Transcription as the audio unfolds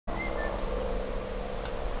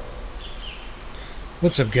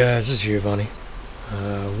What's up guys, it's Giovanni.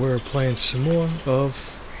 We're playing some more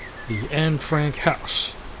of the Anne Frank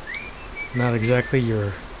house. Not exactly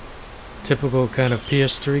your typical kind of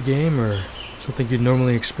PS3 game or something you'd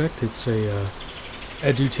normally expect. It's a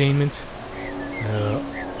edutainment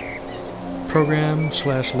program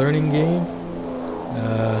slash learning game.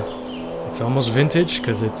 It's almost vintage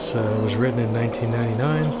because it was written in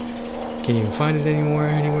 1999. Can't even find it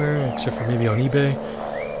anywhere except for maybe on eBay.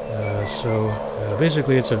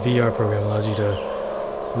 Basically it's a VR program, allows you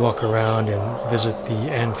to walk around and visit the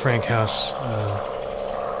Anne Frank house.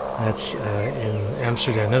 That's in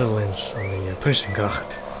Amsterdam, Netherlands, on the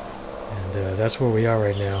Prinsengracht. And that's where we are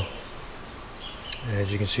right now. And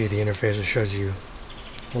as you can see, the interface shows you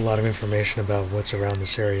a lot of information about what's around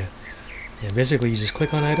this area. And basically you just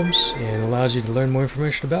click on items and it allows you to learn more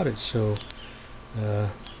information about it. So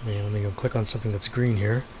let me go click on something that's green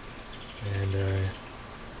here. And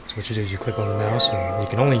so what you do is you click on the mouse, and you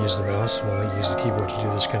can only use the mouse. You won't use the keyboard to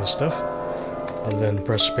do this kind of stuff, other than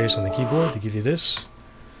press space on the keyboard to give you this.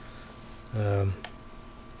 So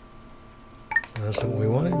that's what we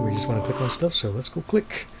wanted. We just want to click on stuff, so let's go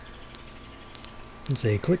click. It's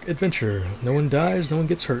a click adventure. No one dies, no one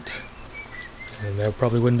gets hurt. And that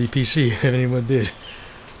probably wouldn't be PC if anyone did.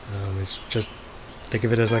 It's just, think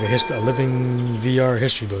of it as like a living VR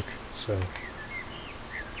history book. So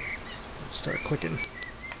let's start clicking.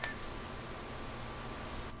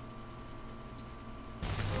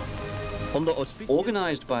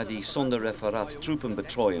 Organized by the Sonderreferat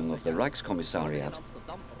Truppenbetreuung of the Rijkskommissariat,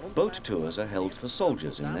 boat tours are held for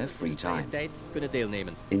soldiers in their free time.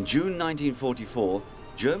 In June 1944,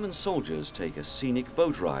 German soldiers take a scenic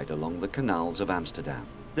boat ride along the canals of Amsterdam.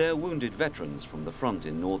 They're wounded veterans from the front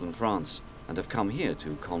in northern France and have come here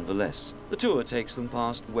to convalesce. The tour takes them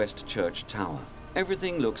past West Church Tower.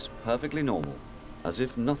 Everything looks perfectly normal, as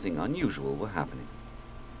if nothing unusual were happening.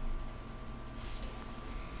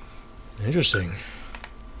 Interesting.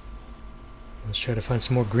 Let's try to find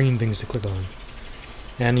some more green things to click on.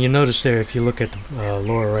 And you notice there, if you look at the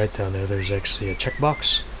lower right down there, there's actually a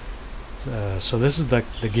checkbox. So this is like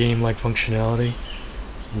the game-like functionality,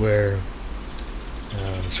 where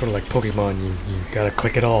sort of like Pokemon, you gotta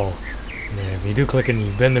click it all. And if you do click it and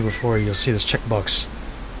you've been there before, you'll see this checkbox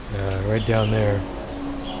right down there,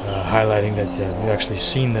 highlighting that you've actually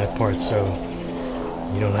seen that part, so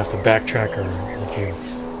you don't have to backtrack, or if you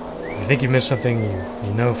think you missed something,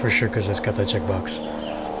 you know for sure because it's got that checkbox.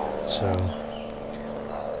 So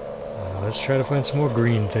let's try to find some more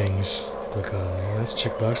green things to click on. That's a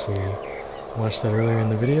checkbox. We watched that earlier in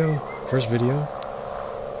the video, first video.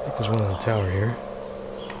 I think there's one on the tower here.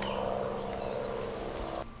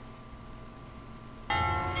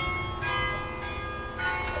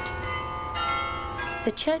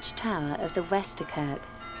 The church tower of the Westerkerk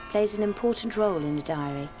plays an important role in the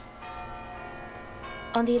diary.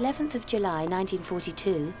 On the 11th of July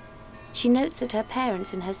 1942, she notes that her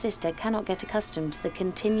parents and her sister cannot get accustomed to the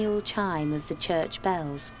continual chime of the church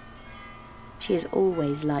bells. She has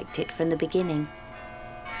always liked it from the beginning.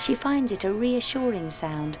 She finds it a reassuring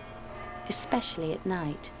sound, especially at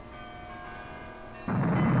night.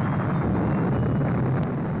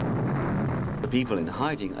 The people in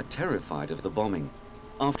hiding are terrified of the bombing.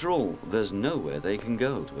 After all, there's nowhere they can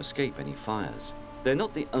go to escape any fires. They're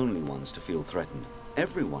not the only ones to feel threatened.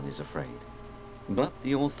 Everyone is afraid. But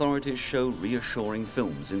the authorities show reassuring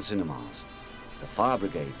films in cinemas. The fire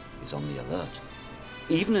brigade is on the alert.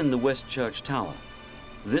 Even in the West Church Tower,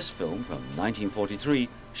 this film from 1943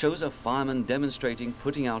 shows a fireman demonstrating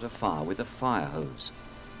putting out a fire with a fire hose.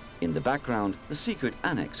 In the background, the secret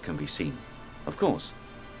annex can be seen. Of course,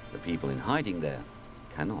 the people in hiding there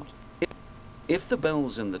cannot. If the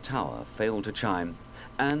bells in the tower fail to chime,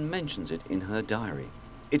 Anne mentions it in her diary.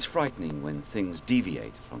 It's frightening when things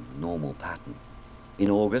deviate from the normal pattern. In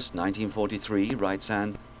August 1943, writes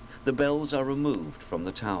Anne, the bells are removed from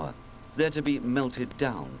the tower. They're to be melted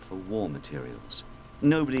down for war materials.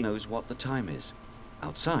 Nobody knows what the time is.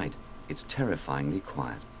 Outside, it's terrifyingly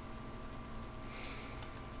quiet.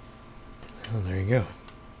 Oh, there you go.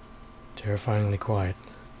 Terrifyingly quiet.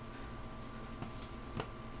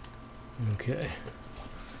 Okay.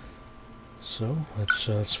 So,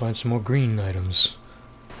 let's find some more green items.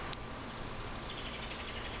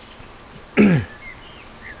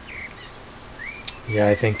 Yeah,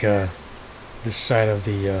 I think this side of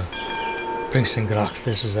the Prinsengracht,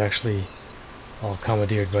 this is actually all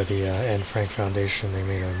commandeered by the Anne Frank Foundation. They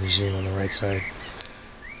made a museum on the right side.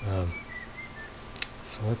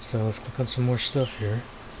 So let's click on some more stuff here.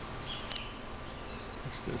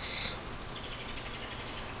 What's this?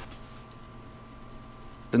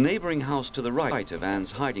 The neighbouring house to the right of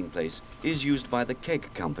Anne's hiding place is used by the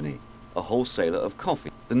Keg Company, a wholesaler of coffee.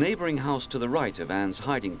 The neighbouring house to the right of Anne's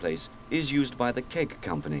hiding place is used by the Keg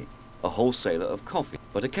Company, a wholesaler of coffee,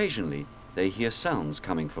 but occasionally they hear sounds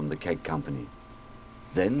coming from the Keg Company.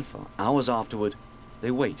 Then, for hours afterward,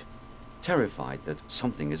 they wait, terrified that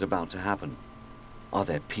something is about to happen. Are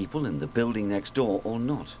there people in the building next door or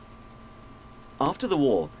not? After the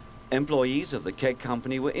war, employees of the Keg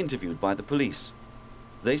Company were interviewed by the police.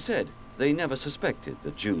 They said they never suspected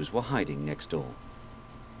that Jews were hiding next door.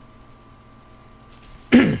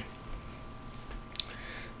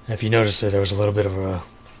 If you noticed that there was a little bit of a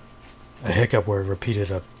hiccup where it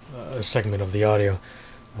repeated a segment of the audio,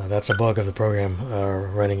 that's a bug of the program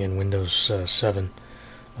running in Windows 7.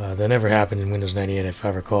 That never happened in Windows 98, if I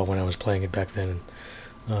recall, when I was playing it back then.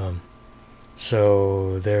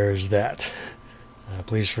 So there's that.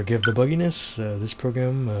 Please forgive the bugginess. This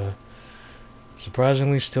program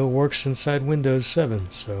surprisingly still works inside Windows 7,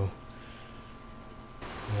 so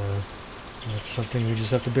that's something we just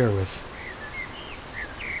have to bear with.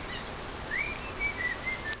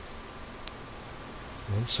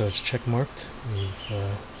 So it's check marked. We've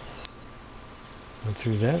went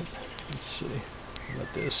through that. Let's see. How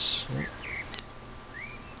about this?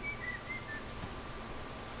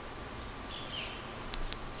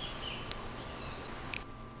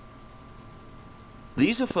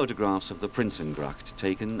 These are photographs of the Prinsengracht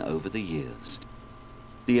taken over the years.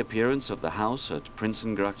 The appearance of the house at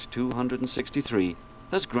Prinsengracht 263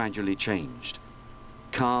 has gradually changed.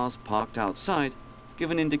 Cars parked outside give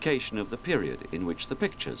an indication of the period in which the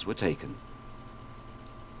pictures were taken.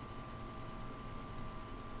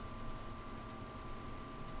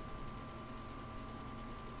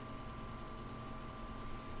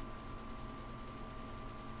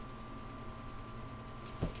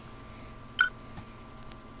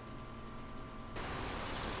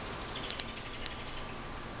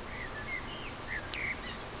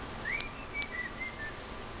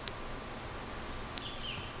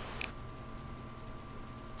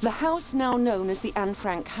 The house now known as the Anne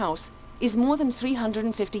Frank House is more than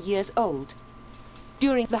 350 years old.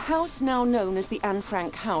 During the house now known as the Anne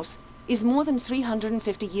Frank House is more than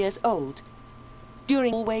 350 years old.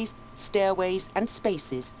 During hallways, stairways and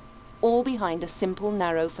spaces, all behind a simple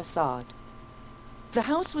narrow facade. The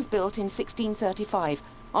house was built in 1635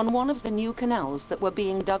 on one of the new canals that were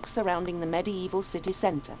being dug surrounding the medieval city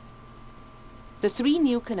centre. The 3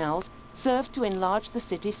 new canals served to enlarge the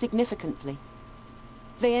city significantly.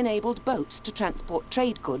 They enabled boats to transport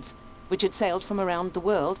trade goods, which had sailed from around the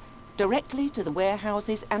world, directly to the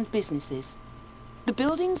warehouses and businesses. The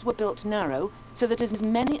buildings were built narrow so that as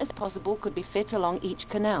many as possible could be fit along each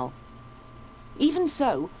canal. Even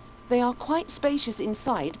so, they are quite spacious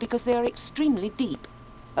inside because they are extremely deep,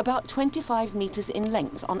 about 25 meters in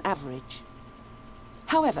length on average.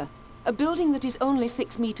 However, a building that is only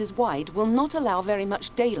 6 meters wide will not allow very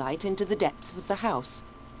much daylight into the depths of the house.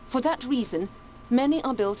 For that reason, many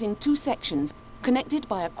are built in 2 sections, connected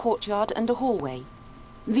by a courtyard and a hallway.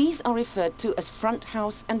 These are referred to as front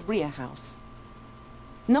house and rear house.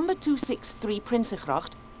 Number 263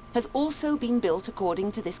 Prinsengracht has also been built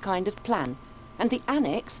according to this kind of plan, and the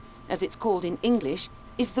annex, as it's called in English,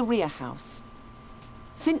 is the rear house.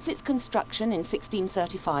 Since its construction in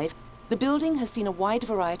 1635, the building has seen a wide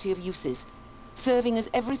variety of uses, serving as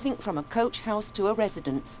everything from a coach house to a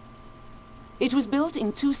residence. It was built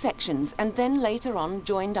in 2 sections and then later on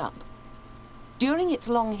joined up. During its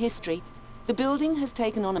long history, the building has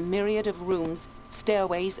taken on a myriad of rooms,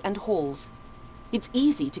 stairways and halls. It's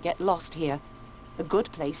easy to get lost here. A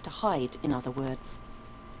good place to hide, in other words.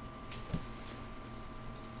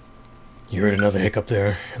 You heard another hiccup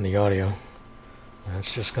there in the audio.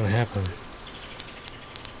 That's just gonna happen.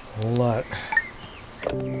 A whole lot.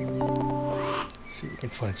 Let's see if we can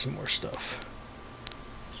find some more stuff.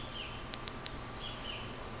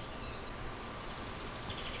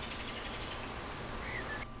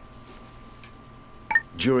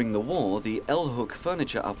 During the war, the Elhoek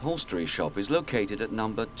Furniture Upholstery Shop is located at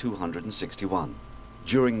number 261.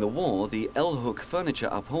 During the war, the Elhoek Furniture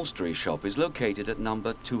Upholstery Shop is located at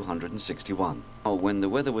number 261. When the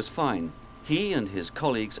weather was fine, he and his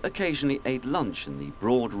colleagues occasionally ate lunch in the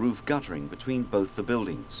broad roof guttering between both the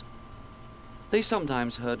buildings. They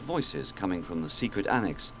sometimes heard voices coming from the secret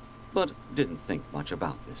annex, but didn't think much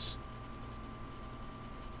about this.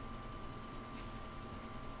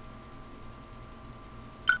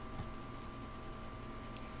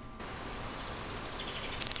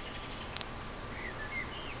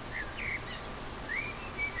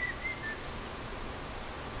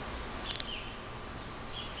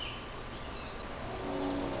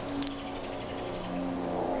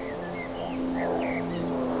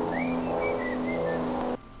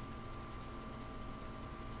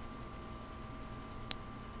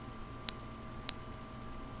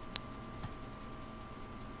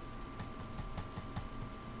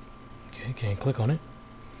 Okay, can't click on it.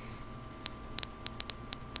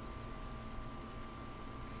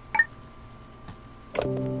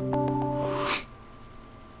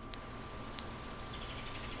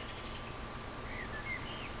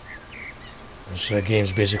 This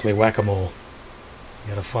game's basically whack-a-mole. You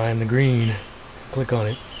gotta find the green, click on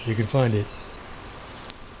it, you can find it.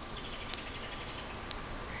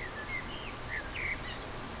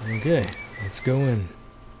 Okay, let's go in.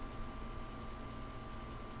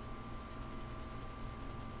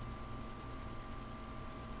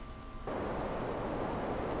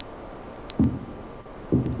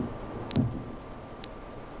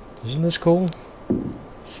 Isn't this cool?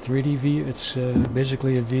 It's 3D V. It's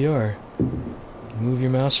basically a VR. You move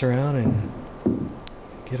your mouse around and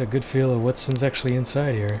get a good feel of what's actually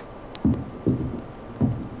inside here.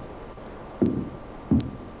 And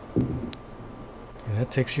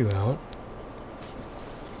that takes you out.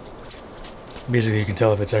 Basically, you can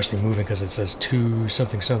tell if it's actually moving because it says to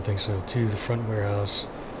something something. So to the front warehouse,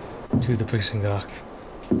 to the Pixengacht.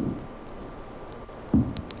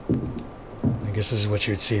 I guess this is what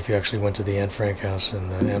you'd see if you actually went to the Anne Frank house in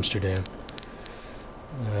Amsterdam.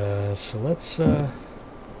 So let's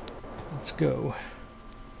go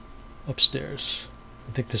upstairs.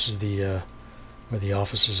 I think this is the where the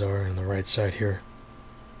offices are on the right side here.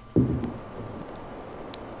 I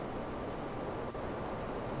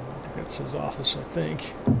think that's his office, I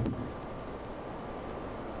think.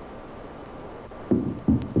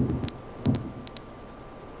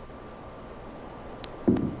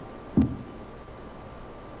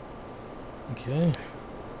 Okay.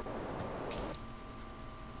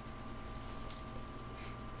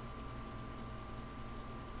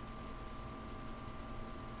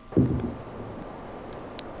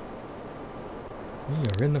 We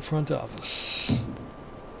are in the front office.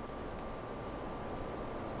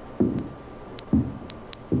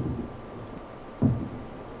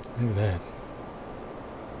 Look at that.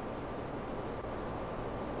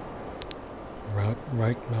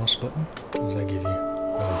 Right mouse button? What does that give you?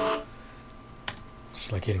 Oh.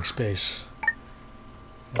 It's like hitting space.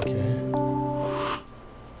 Okay.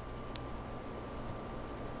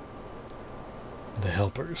 The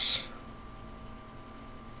helpers.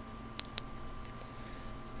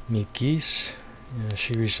 Miep Gies.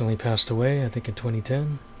 She recently passed away, I think in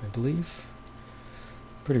 2010, I believe.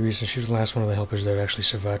 Pretty recent. She was the last one of the helpers that actually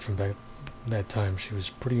survived from that time. She was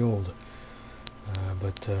pretty old.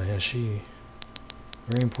 Yeah, she...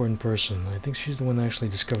 very important person. I think she's the one that actually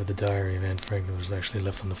discovered the diary of Anne Frank that was actually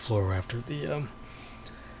left on the floor after the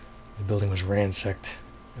building was ransacked.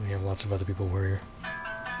 And we have lots of other people who were here.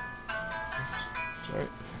 Sorry.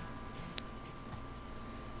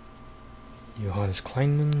 Johannes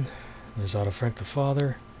Kleinman. There's Otto Frank the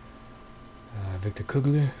father. Victor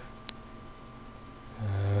Kugler.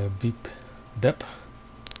 Bep.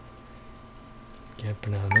 Can't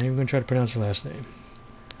pronounce. I'm not even going to try to pronounce her last name.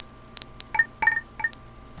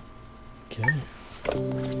 Okay.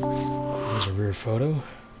 There's a rear photo.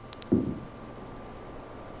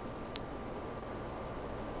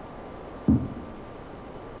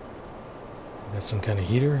 That's some kind of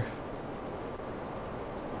heater.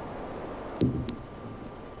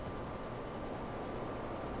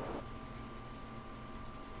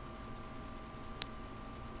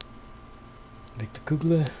 Victor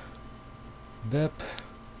Kugler. Bep.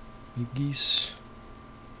 Miep Gies.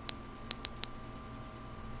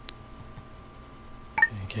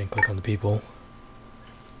 You can't click on the people.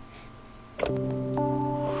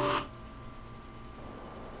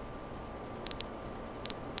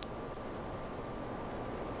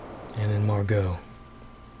 And then Margot.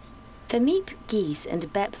 For Miep Gies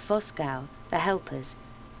and Bep Voskuil, the helpers,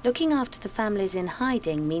 looking after the families in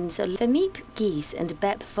hiding means for Miep Gies and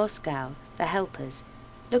Bep Voskuil, the helpers,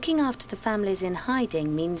 looking after the families in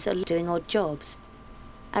hiding means doing odd jobs.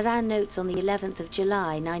 As Anne notes on the 11th of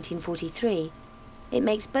July 1943, it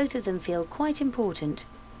makes both of them feel quite important.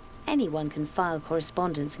 Anyone can file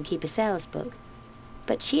correspondence and keep a sales book,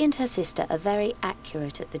 but she and her sister are very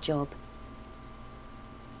accurate at the job.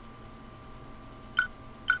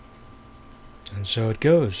 And so it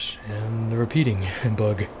goes, and the repeating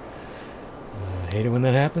bug. I hate it when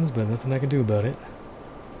that happens, but nothing I can do about it.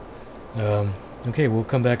 Okay, we'll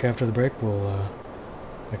come back after the break. We'll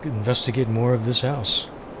investigate more of this house.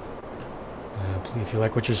 If you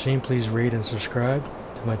like what you're seeing, please rate and subscribe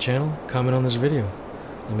to my channel. Comment on this video.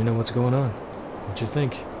 Let me know what's going on, what you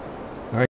think.